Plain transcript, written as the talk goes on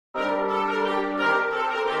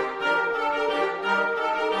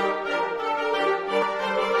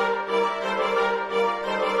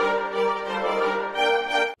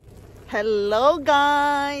Hello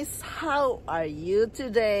guys, how are you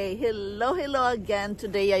today? Hello again.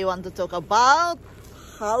 Today I want to talk about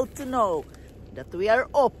how to know that we are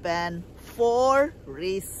open for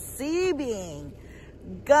receiving.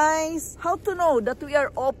 Guys, how to know that we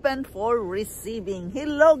are open for receiving?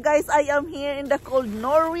 Hello guys, I am here in the cold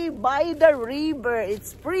Norway by the river.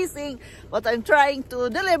 It's freezing, but I'm trying to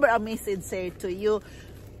deliver a message here to you.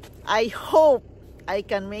 I hope I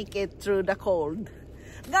can make it through the cold.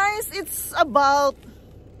 Guys, it's about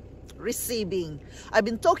receiving. I've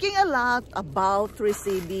been talking a lot about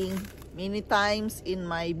receiving many times in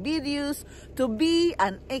my videos to be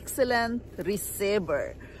an excellent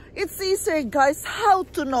receiver. It's easier, guys, how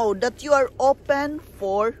to know that you are open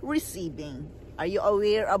for receiving. Are you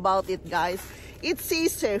aware about it, guys? It's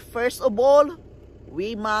easier. First of all,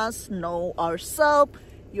 we must know ourselves.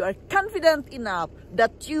 You are confident enough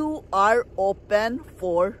that you are open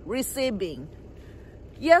for receiving.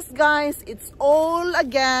 Yes, guys, it's all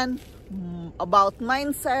again about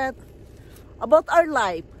mindset, about our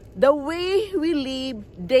life, the way we live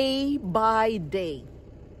day by day.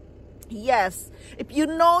 Yes, if you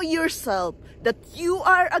know yourself that you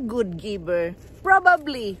are a good giver,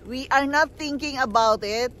 probably we are not thinking about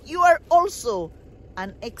it, you are also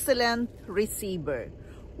an excellent receiver.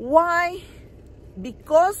 Why?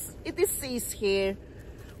 Because it says here,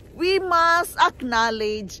 we must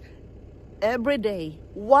acknowledge every day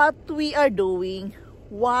what we are doing,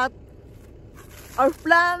 what our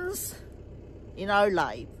plans in our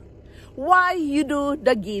life, why you do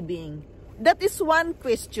the giving. That is one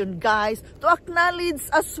question, guys, to acknowledge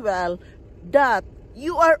as well that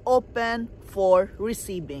you are open for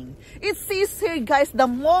receiving. It says here, guys, the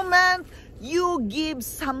moment you give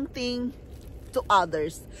something to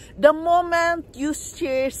others, the moment you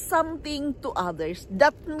share something to others,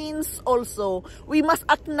 that means also we must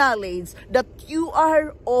acknowledge that you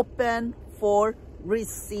are open for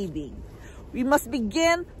receiving. We must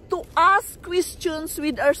begin to ask questions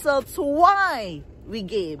with ourselves why we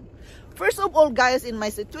give. First of all, guys, in my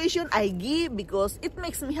situation, I give because it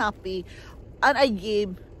makes me happy, and I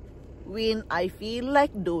give when I feel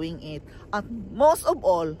like doing it. And most of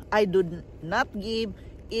all, I do not give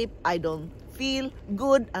if I don't feel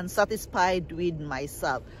good and satisfied with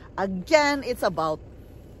myself. Again, it's about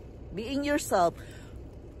being yourself,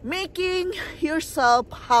 making yourself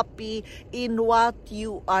happy in what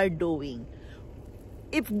you are doing.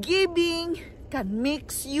 If giving can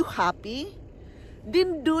make you happy,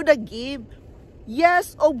 then do the give.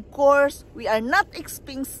 Yes, of course, we are not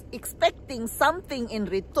expecting something in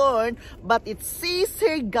return, but it says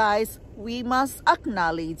here, guys, we must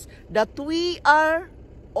acknowledge that we are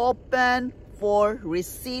open for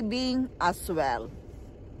receiving as well.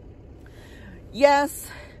 Yes,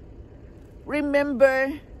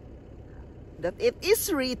 remember that it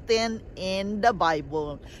is written in the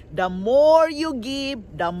Bible, the more you give,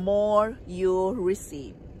 the more you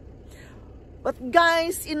receive. But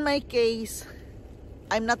guys, in my case,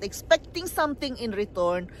 I'm not expecting something in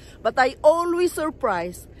return, but I always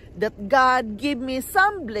surprised that God give me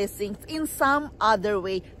some blessings in some other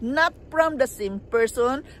way, not from the same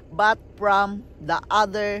person, but from the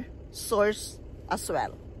other source as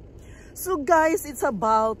well. So guys, it's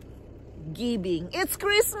about giving. It's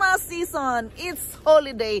Christmas season. It's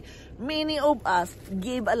holiday. Many of us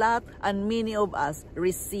give a lot and many of us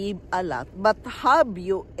receive a lot. But have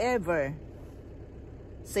you ever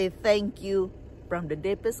say thank you from the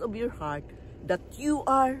depths of your heart that you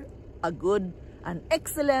are a good and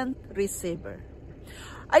excellent receiver?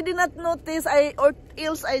 I did not notice, or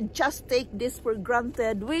else I just take this for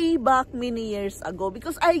granted way back many years ago,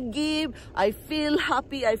 because I give, I feel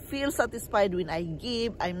happy, I feel satisfied when I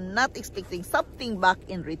give. I'm not expecting something back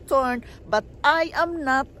in return, but I am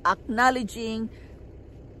not acknowledging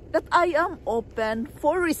that I am open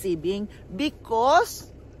for receiving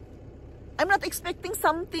because I'm not expecting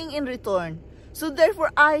something in return. So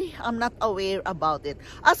therefore, I am not aware about it.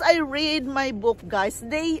 As I read my book, guys,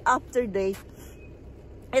 day after day,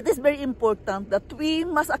 it is very important that we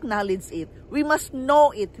must acknowledge it. We must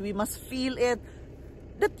know it. We must feel it.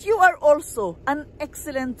 That you are also an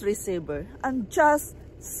excellent receiver. And just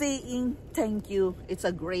saying thank you, it's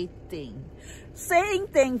a great thing. Saying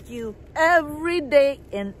thank you every day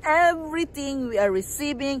in everything we are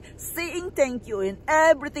receiving. Saying thank you in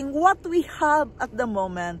everything what we have at the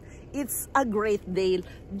moment. It's a great deal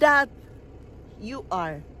that you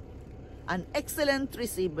are an excellent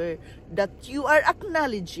receiver, that you are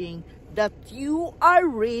acknowledging that you are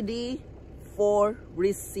ready for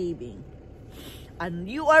receiving and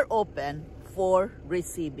you are open for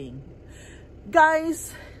receiving.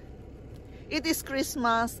 Guys, it is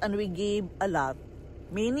Christmas and we give a lot.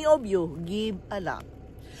 Many of you give a lot.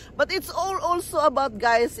 But it's all also about,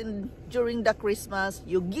 guys, during the Christmas,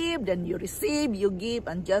 you give, then you receive, you give,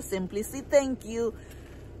 and just simply say thank you.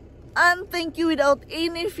 And thank you without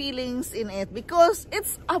any feelings in it, because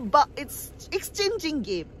it's exchanging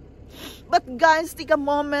gift. But guys, take a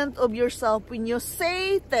moment of yourself when you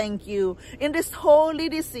say thank you in this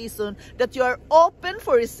holiday season, that you are open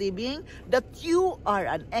for receiving, that you are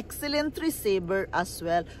an excellent receiver as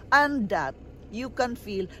well, and that you can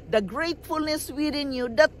feel the gratefulness within you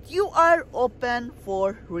that you are open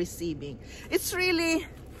for receiving. It's really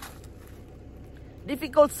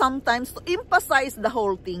difficult sometimes to emphasize the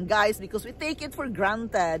whole thing, guys, because we take it for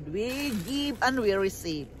granted. We give and we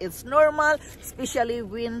receive. It's normal, especially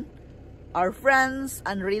when our friends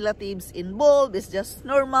and relatives involved. It's just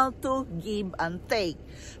normal to give and take.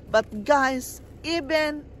 But guys,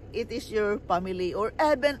 even it is your family, or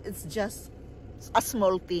even it's just a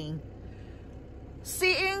small thing,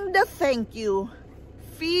 seeing the thank you,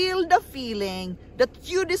 feel the feeling that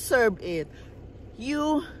you deserve it.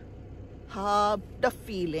 You have the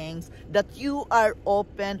feelings that you are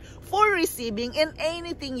open for receiving in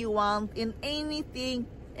anything you want, in anything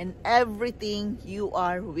and everything you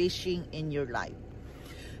are wishing in your life.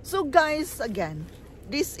 So guys, again,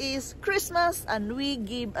 this is Christmas and we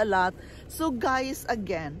give a lot. So guys,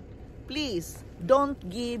 again, please don't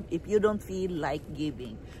give if you don't feel like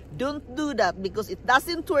giving. Don't do that, because it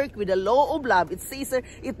doesn't work with the law of love. It says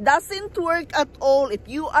it doesn't work at all if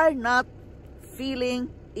you are not feeling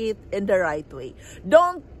it in the right way.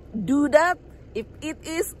 Don't do that if it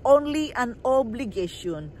is only an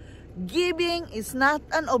obligation. Giving is not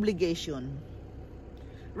an obligation.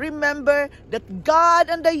 Remember that God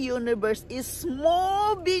and the universe is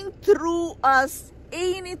moving through us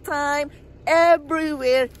anytime,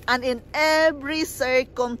 everywhere, and in every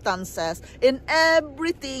circumstances. In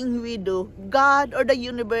everything we do, God or the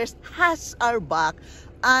universe has our back,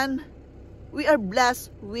 and we are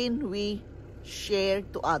blessed when we share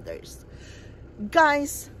to others.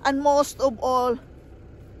 Guys, and most of all,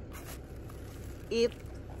 it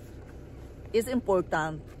is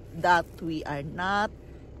important that we are not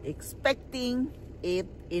expecting it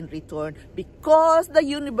in return, because the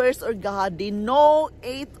universe or God, they know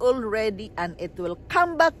it already, and it will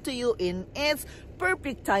come back to you in its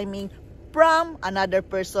perfect timing from another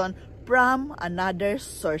person, from another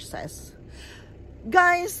sources.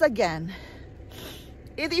 Guys, again,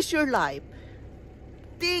 it is your life.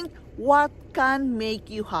 Think what can make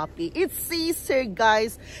you happy. It says here,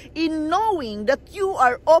 guys, in knowing that you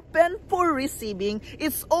are open for receiving,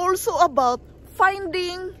 it's also about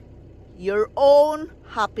finding your own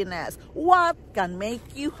happiness. What can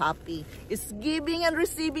make you happy? Is giving and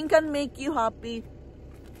receiving can make you happy?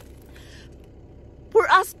 For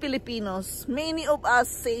us Filipinos, many of us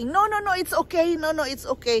saying, no, it's okay. No, it's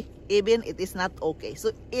okay. Even it is not okay.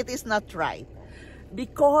 So it is not right.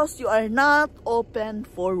 Because you are not open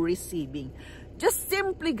for receiving. Just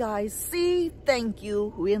simply, guys, say thank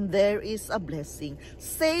you when there is a blessing.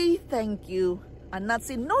 Say thank you and not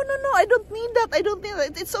say, no, I don't need that. I don't need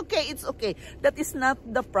that. It's okay. It's okay. That is not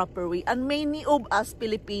the proper way. And many of us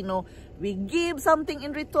Filipino, we give something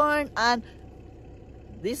in return and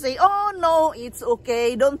they say, oh, no, it's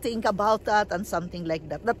okay. Don't think about that and something like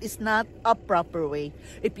that. That is not a proper way.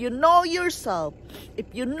 If you know yourself, if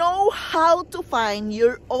you know how to find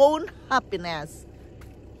your own happiness,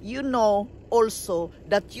 you know also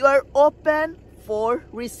that you are open for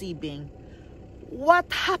receiving.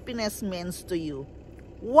 What happiness means to you?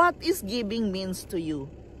 What is giving means to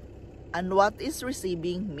you? And what is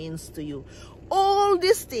receiving means to you? All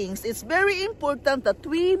these things, it's very important that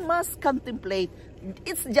we must contemplate.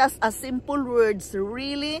 It's just a simple words,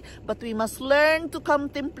 really, but we must learn to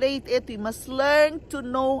contemplate it. We must learn to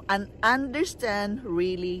know and understand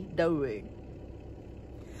really the word.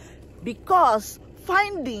 Because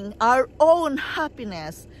finding our own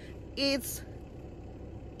happiness, it's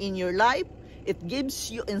in your life. It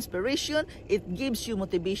gives you inspiration. It gives you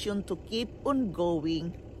motivation to keep on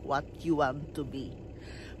going what you want to be.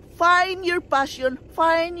 Find your passion.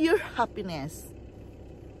 Find your happiness.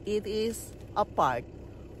 It is a part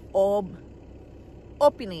of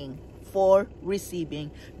opening for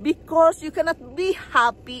receiving, because you cannot be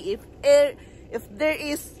happy if there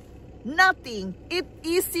is nothing. It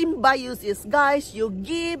is symbiosis, guys. You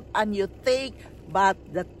give and you take, but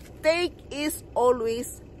the take is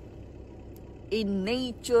always in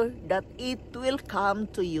nature that it will come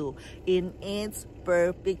to you in its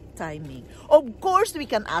perfect timing. Of course, we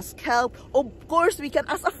can ask help. Of course, we can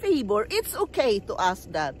ask a favor. It's okay to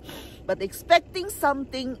ask that. But expecting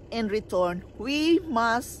something in return, we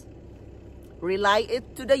must rely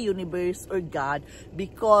it to the universe or God,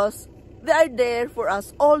 because they are there for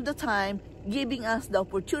us all the time, giving us the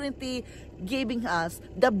opportunity, giving us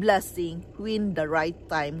the blessing when the right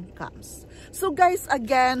time comes. So guys,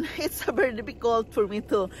 again, it's very difficult for me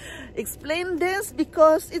to explain this,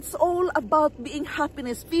 because it's all about being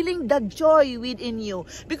happiness, feeling the joy within you.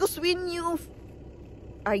 Because when you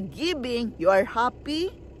are giving, you are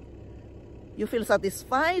happy, you feel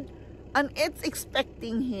satisfied, and it's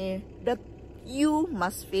expecting here that you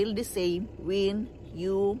must feel the same when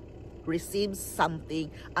you receive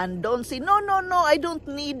something. And don't say, no, I don't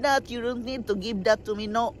need that, you don't need to give that to me.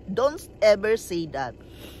 No, don't ever say that.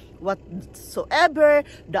 Whatsoever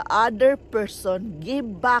the other person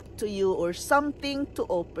give back to you or something to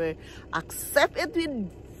offer, accept it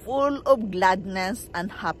with full of gladness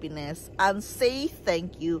and happiness, and say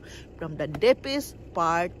thank you from the deepest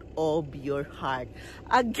part of your heart.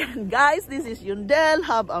 Again, guys, this is Yundel.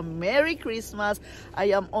 Have a Merry Christmas. I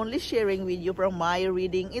am only sharing with you from my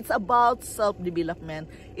reading. It's about self-development.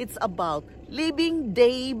 It's about living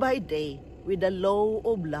day by day with the law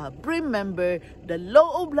of love. Remember, the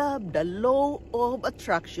law of love, the law of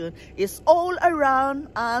attraction is all around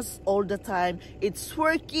us all the time. It's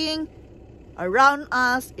working around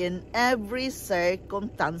us in every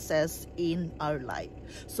circumstances in our life.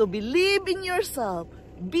 So believe in yourself,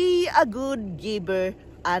 be a good giver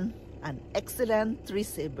and an excellent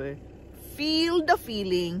receiver. Feel the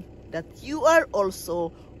feeling that you are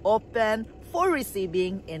also open for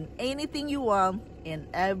receiving in anything you want, in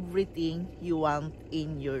everything you want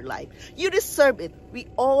in your life. You deserve it. We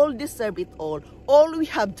all deserve it all. All we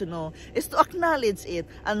have to know is to acknowledge it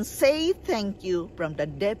and say thank you from the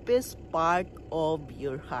deepest part of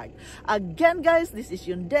your heart. Again, guys, this is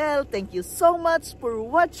Yundel. Thank you so much for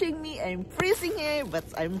watching me. I'm freezing here, but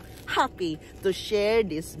I'm happy to share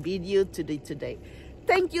this video today.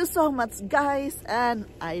 Thank you so much, guys, and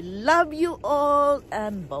I love you all,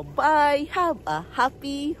 and bye-bye. Have a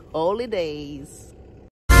happy holidays.